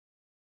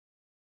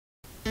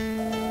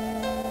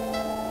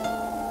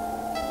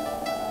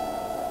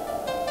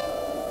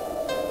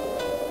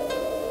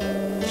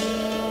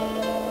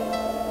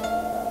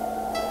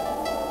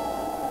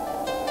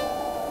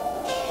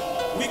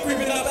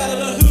out of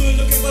the hood,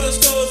 looking for the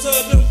stores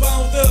up, them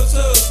bone thugs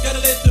hubs.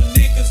 Gotta let them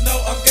niggas know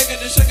I'm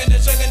gagging and shaking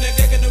and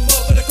gagging them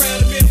up for the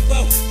crowd of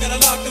info. Gotta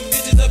lock them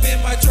bitches up in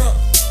my truck,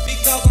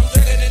 because I'm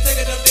dragging and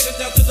taking them niggas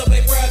down to the play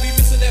where I be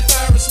missing that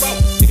fire and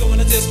smoke. Nigga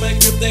wanna test my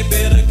grip, they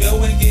better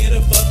go and get a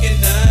fucking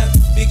knife,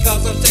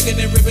 because I'm taking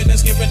and ripping and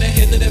skipping the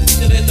head to that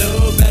piece of that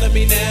dough. Better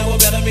me now or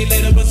better me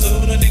later, but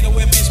soon a nigga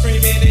will be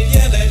screaming and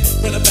yelling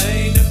from the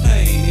pain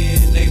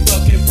in they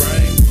fucking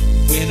brain.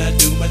 When I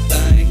do my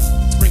thing,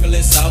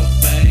 sprinkling salt,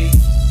 man,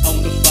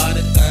 on the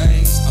body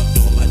things, I'm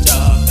doing my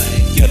job, man.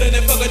 Killing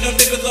and fucking them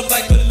niggas up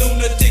like a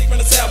lunatic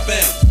from the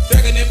southbound,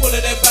 dragging and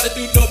pulling that body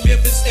through North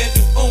Memphis and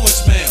through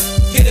Orange Mound.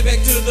 Headed back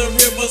to the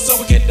river so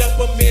we can dump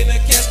them in a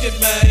casket,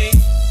 man,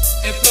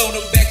 and float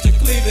them back to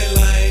Cleveland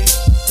Lane.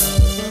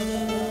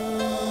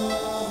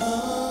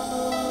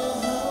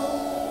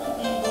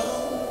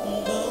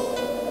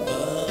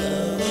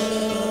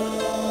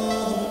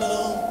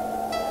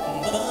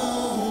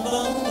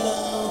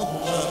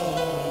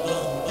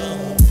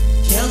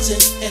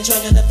 And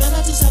trying to find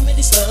out just how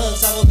many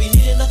slugs I will be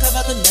needing to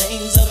cover the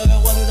names of every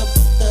one of the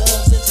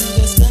thugs into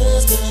their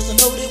studs, cause I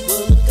know they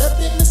will look up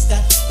in the sky.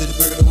 Little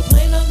bird over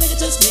plane, I'm nigga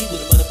just me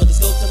with a motherfucker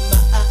scope to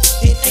my eye.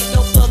 It ain't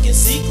no fucking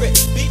secret.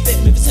 Beat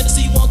that Memphis,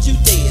 Tennessee, want you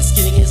dead.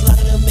 Skinny is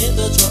locking them in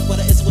the trunk while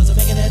the S was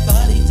making that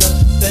body dump.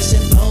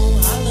 Fashion bone,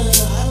 holla,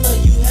 holla,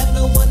 you have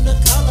no one to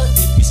collar.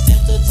 If you step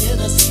to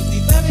Tennessee,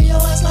 we bury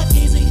your ass like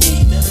easy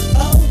evening.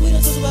 Oh, we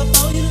don't talk about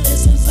phone, you don't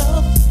listen, so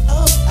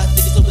oh, I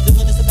think it's overdue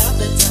when it's about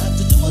that time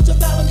to do what you're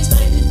about on these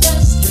 90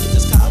 deaths. You can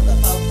just call the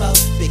fofo,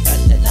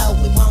 because they know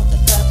we want the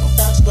cup on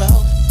thugs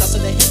grow.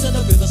 Tossing their heads in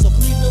the river so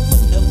Cleveland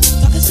would know.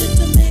 Talking shit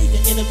to me, the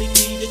enemy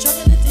need, you're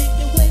trying to dig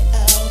your way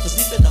out. To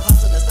sleep in the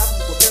hearts and the stop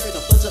people buried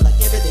on pleasure like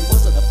every day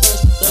was on the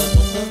first love,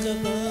 motherfucker.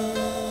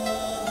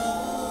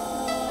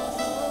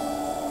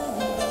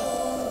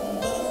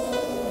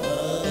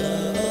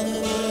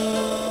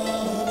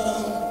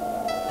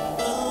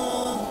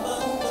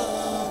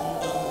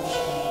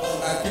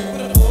 I keep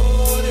it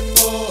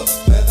 44,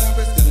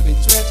 whether it's gonna be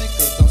tragic,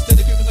 cause I'm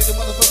steady creeping like a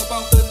motherfucker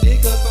about the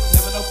niggas. I'm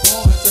having no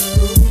point to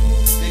prove.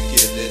 They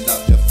killing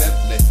up your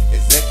family,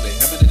 exactly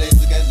how many days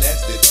it got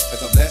lasted?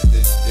 As I'm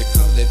blasted, they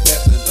come, they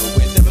passing, no,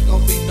 we never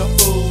gonna be no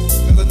fool,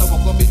 cause I know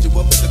I'm gonna meet you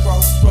up at the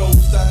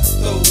crossroads. I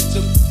told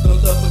you, no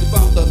love when you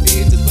found the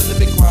bitch, it's gonna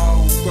be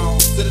grown,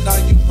 sitting on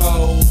you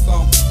hoes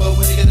on. But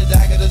when you get to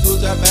die, gotta do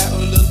your back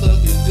on a little look,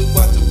 you do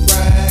watch them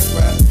cry.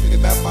 Think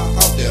about my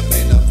out there,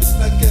 man, I'm just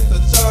like get the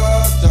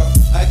charge up.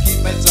 I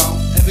keep my tone,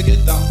 never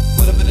get down.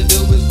 What I'm gonna do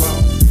is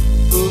wrong.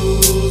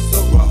 Ooh, so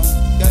wrong.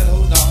 Gotta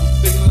hold on,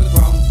 bigger on the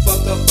ground,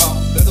 fucked up on.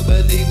 Better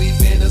believe we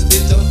finna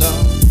spit your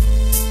dumb.